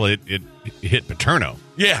anything until it hit Paterno.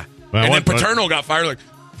 Yeah. Well, and then Paterno got fired. Like,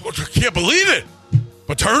 I can't believe it.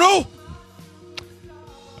 Paterno?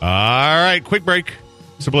 All right, quick break.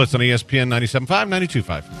 It's a Blitz on ESPN 97.5,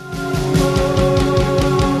 92.5.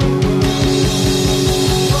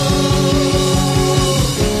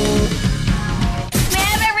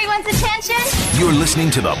 You're listening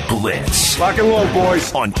to The Blitz. Lock and load,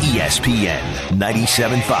 boys. On ESPN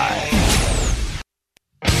 97.5.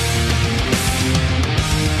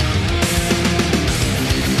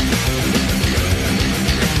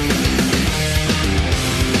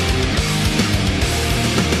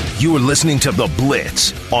 You are listening to The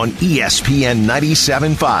Blitz on ESPN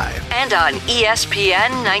 97.5. And on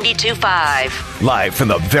ESPN 92.5. Live from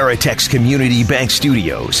the Veritex Community Bank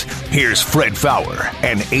Studios, here's Fred Fowler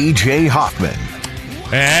and AJ Hoffman.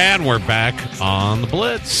 And we're back on The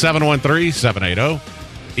Blitz.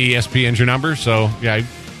 713-780-ESPN's your number. So, yeah,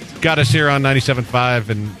 got us here on 97.5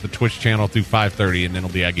 and the Twitch channel through 5:30, and then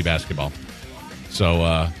it'll be Aggie basketball.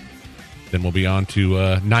 So, then we'll be on to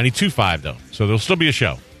 92.5, though. So there'll still be a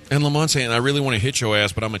show. And Lamont saying, I really want to hit your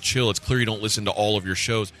ass, but I'm a chill. It's clear you don't listen to all of your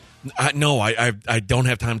shows. I don't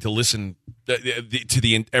have time to listen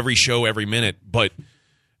to every show every minute. But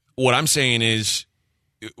what I'm saying is,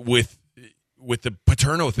 with the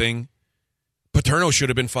Paterno thing, Paterno should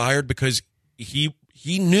have been fired because he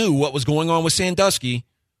knew what was going on with Sandusky,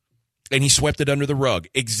 and he swept it under the rug,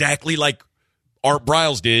 exactly like Art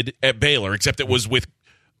Briles did at Baylor, except it was with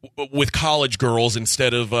college girls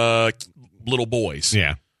instead of little boys.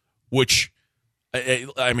 Yeah. Which,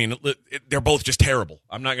 I mean, they're both just terrible.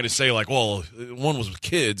 I'm not going to say like, well, one was with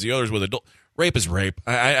kids, the other's with adults. Rape is rape.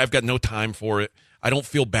 I've got no time for it. I don't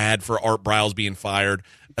feel bad for Art Briles being fired.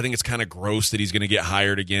 I think it's kind of gross that he's going to get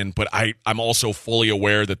hired again, but I'm also fully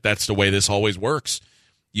aware that that's the way this always works.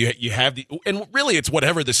 You have and really it's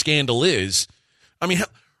whatever the scandal is. I mean,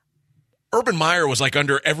 Urban Meyer was like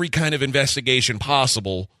under every kind of investigation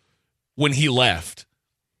possible when he left.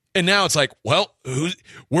 And now it's like, well,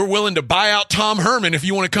 we're willing to buy out Tom Herman if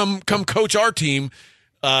you want to come coach our team.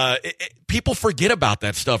 People forget about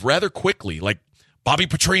that stuff rather quickly, like Bobby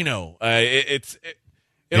Petrino. It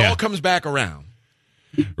all comes back around.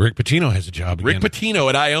 Rick Pitino has a job again. Rick Pitino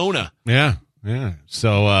at Iona. Yeah.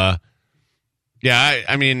 So, I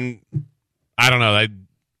mean, I don't know.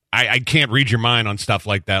 I can't read your mind on stuff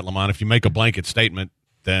like that, Lamont. If you make a blanket statement,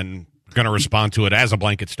 then going to respond to it as a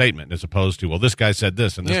blanket statement as opposed to, well, this guy said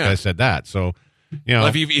this and this guy said that. So,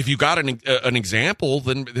 well, if you got an example,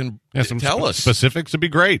 then tell us. Specifics would be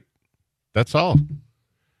great. That's all.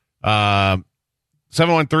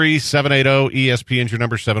 713-780-ESPN is your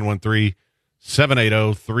number,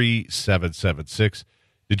 713-780-3776.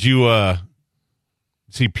 Did you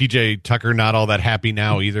see P.J. Tucker not all that happy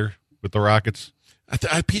now either with the Rockets?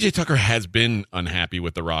 P.J. Tucker has been unhappy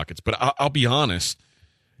with the Rockets, but I'll be honest,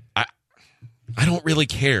 I don't really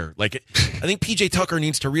care. Like, I think P.J. Tucker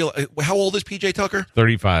needs to realize, how old is P.J. Tucker?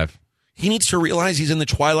 35. He needs to realize he's in the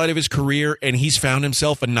twilight of his career, and he's found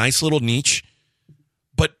himself a nice little niche.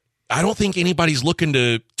 But I don't think anybody's looking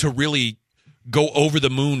to really go over the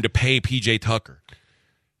moon to pay P.J. Tucker.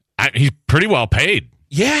 He's pretty well paid.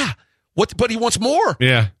 Yeah. But he wants more.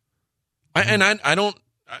 Yeah. I don't,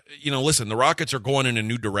 listen, the Rockets are going in a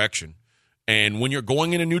new direction. And when you're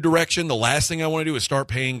going in a new direction, the last thing I want to do is start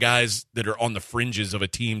paying guys that are on the fringes of a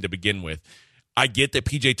team to begin with. I get that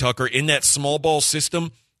P.J. Tucker, in that small ball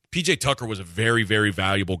system, P.J. Tucker was a very, very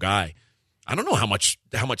valuable guy. I don't know how much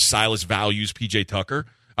Silas values P.J. Tucker.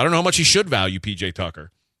 I don't know how much he should value P.J.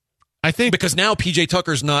 Tucker. I think because now P.J.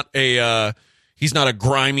 Tucker's not he's not a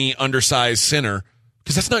grimy, undersized center,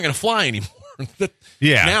 because that's not going to fly anymore.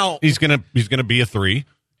 Yeah, now he's gonna be a 3,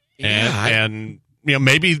 and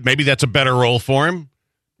maybe that's a better role for him,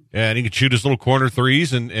 and he can shoot his little corner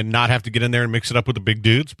threes and not have to get in there and mix it up with the big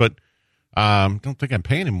dudes. But don't think I'm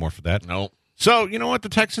paying him more for that. No. So you know what? The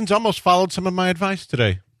Texans almost followed some of my advice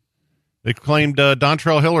today. They claimed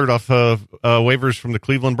Dontrell Hillard off waivers from the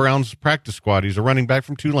Cleveland Browns practice squad. He's a running back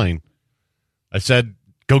from Tulane. I said,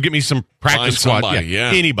 go get me some practice squad.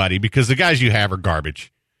 Anybody, because the guys you have are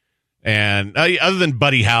garbage. And other than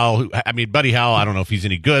Buddy Howell, Buddy Howell, I don't know if he's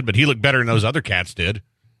any good, but he looked better than those other cats did.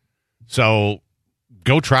 So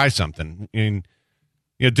go try something.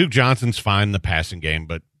 Duke Johnson's fine in the passing game,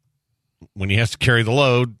 but when he has to carry the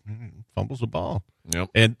load, fumbles the ball. Yep.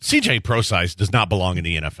 And C.J. Prosise does not belong in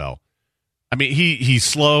the NFL. He's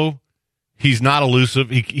slow. He's not elusive.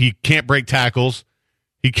 He can't break tackles.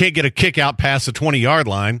 He can't get a kick out past the 20-yard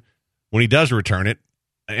line when he does return it.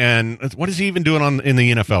 And what is he even doing in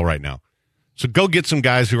the NFL right now? So go get some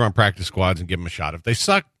guys who are on practice squads and give them a shot. If they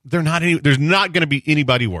suck, there's not going to be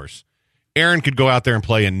anybody worse. Aaron could go out there and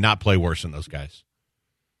play and not play worse than those guys.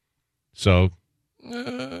 So,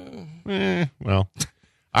 well, all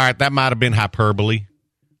right, that might have been hyperbole.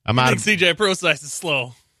 I think C.J. Prosise is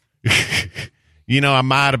slow. I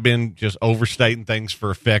might have been just overstating things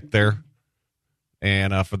for effect there.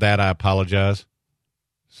 And for that, I apologize.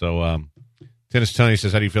 So, Tennis Tony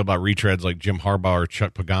says, how do you feel about retreads like Jim Harbaugh or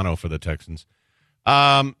Chuck Pagano for the Texans?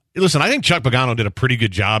 Listen, I think Chuck Pagano did a pretty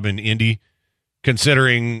good job in Indy,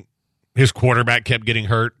 considering his quarterback kept getting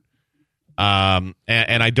hurt. And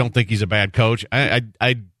I don't think he's a bad coach.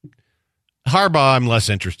 Harbaugh, I'm less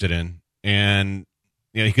interested in. And,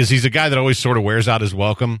 because he's a guy that always sort of wears out his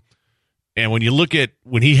welcome. And when you look at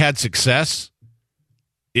when he had success,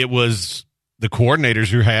 it was the coordinators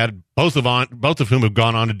who had both of whom have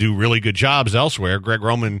gone on to do really good jobs elsewhere. Greg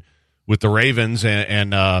Roman with the Ravens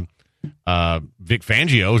and Vic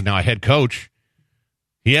Fangio is now a head coach.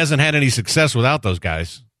 He hasn't had any success without those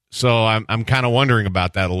guys, so I'm kind of wondering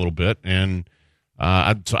about that a little bit. And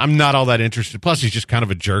so I'm not all that interested. Plus, he's just kind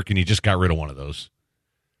of a jerk, and he just got rid of one of those.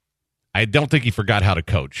 I don't think he forgot how to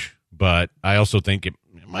coach, but I also think it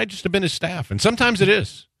might just have been his staff, and sometimes it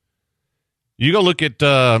is. You go look at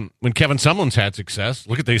when Kevin Sumlin's had success.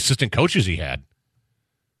 Look at the assistant coaches he had.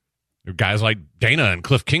 There are guys like Dana and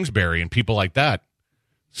Cliff Kingsbury and people like that.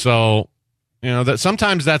 So, that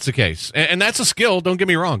sometimes that's the case. And that's a skill, don't get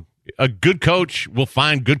me wrong. A good coach will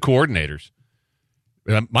find good coordinators.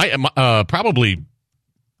 Probably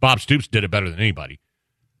Bob Stoops did it better than anybody.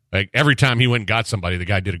 Like, every time he went and got somebody, the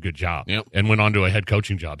guy did a good job. Yep. And went on to a head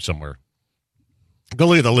coaching job somewhere. Go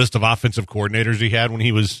look at the list of offensive coordinators he had when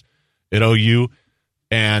he was at OU,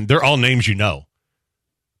 and they're all names you know.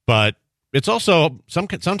 But it's also,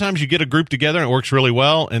 sometimes you get a group together and it works really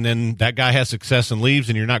well, and then that guy has success and leaves,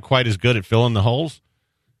 and you're not quite as good at filling the holes,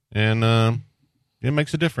 and it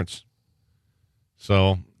makes a difference.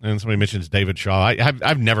 So, and somebody mentions David Shaw.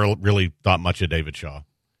 I've never really thought much of David Shaw.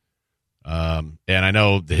 And I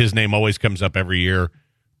know his name always comes up every year,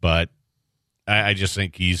 but I just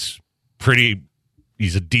think he's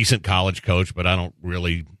a decent college coach, but I don't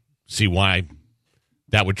really see why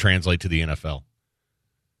that would translate to the NFL.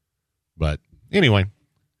 But anyway,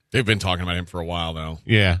 they've been talking about him for a while now.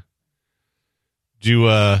 Yeah. Do you,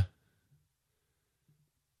 I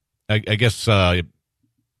guess the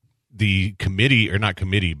committee, or not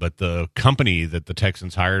committee, but the company that the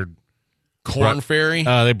Texans hired Corn Ferry.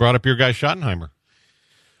 They brought up your guy Schottenheimer.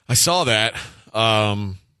 I saw that.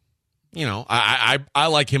 I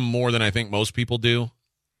like him more than I think most people do.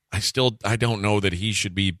 I don't know that he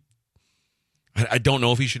should be. I don't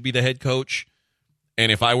know if he should be the head coach.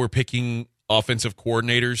 And if I were picking offensive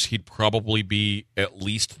coordinators, he'd probably be at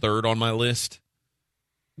least third on my list,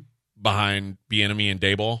 behind Bieniemy and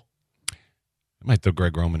Daboll. I might throw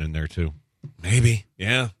Greg Roman in there too. Maybe,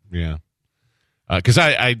 yeah. Because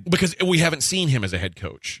because we haven't seen him as a head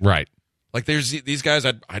coach, right? Like there's these guys.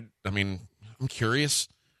 I'm curious.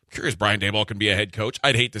 Brian Daboll can be a head coach.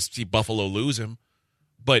 I'd hate to see Buffalo lose him,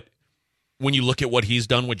 but when you look at what he's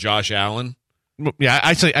done with Josh Allen, yeah,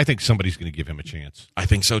 I think somebody's going to give him a chance. I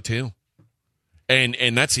think so too.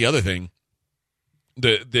 And that's the other thing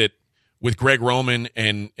that with Greg Roman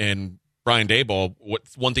and Brian Daboll,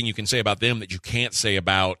 one thing you can say about them that you can't say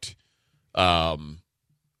about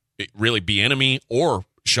really Bieniemy or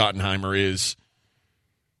Schottenheimer is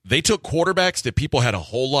they took quarterbacks that people had a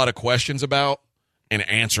whole lot of questions about and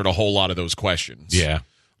answered a whole lot of those questions. Yeah.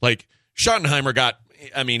 Like Schottenheimer got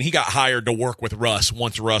hired to work with Russ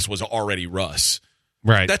once Russ was already Russ.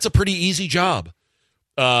 Right. That's a pretty easy job.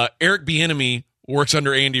 Eric Bieniemy works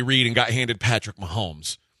under Andy Reid and got handed Patrick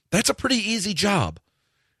Mahomes. That's a pretty easy job.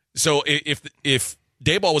 So if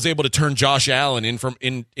Daboll was able to turn Josh Allen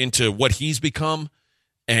into what he's become,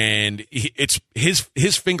 and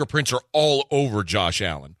his fingerprints are all over Josh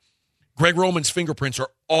Allen. Greg Roman's fingerprints are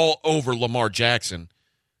all over Lamar Jackson.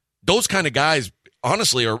 Those kind of guys,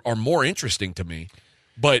 honestly, are more interesting to me.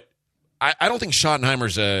 But I don't think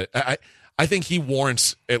Schottenheimer's I think he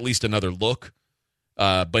warrants at least another look.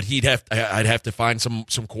 But I'd have to find some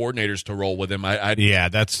coordinators to roll with him.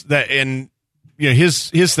 That's that. And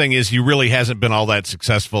his thing is he really hasn't been all that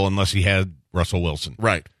successful unless he had Russell Wilson,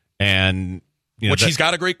 right? And he'd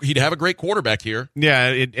have a great quarterback here.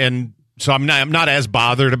 Yeah, and so I'm not as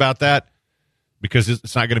bothered about that because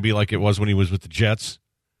it's not going to be like it was when he was with the Jets.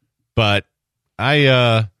 But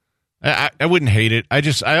I wouldn't hate it.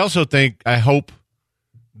 I also think I hope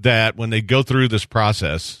that when they go through this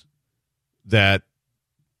process that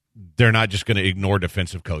they're not just going to ignore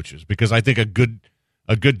defensive coaches, because I think a good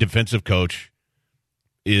defensive coach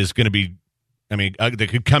is going to be, they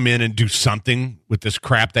could come in and do something with this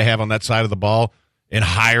crap they have on that side of the ball and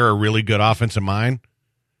hire a really good offensive mind.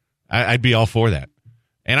 I'd be all for that.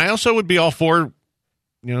 And I also would be all for,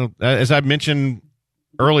 as I mentioned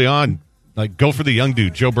early on, like go for the young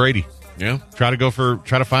dude, Joe Brady. Yeah. Try to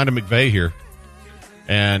find a McVay here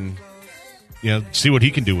and, see what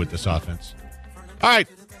he can do with this offense. All right.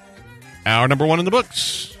 Hour number 1 in the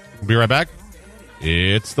books. We'll be right back.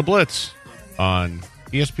 It's the Blitz on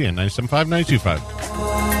ESPN 97.5, 92.5.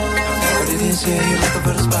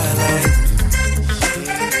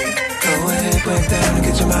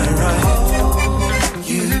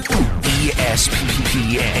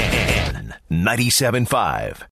 ESPN 97.5.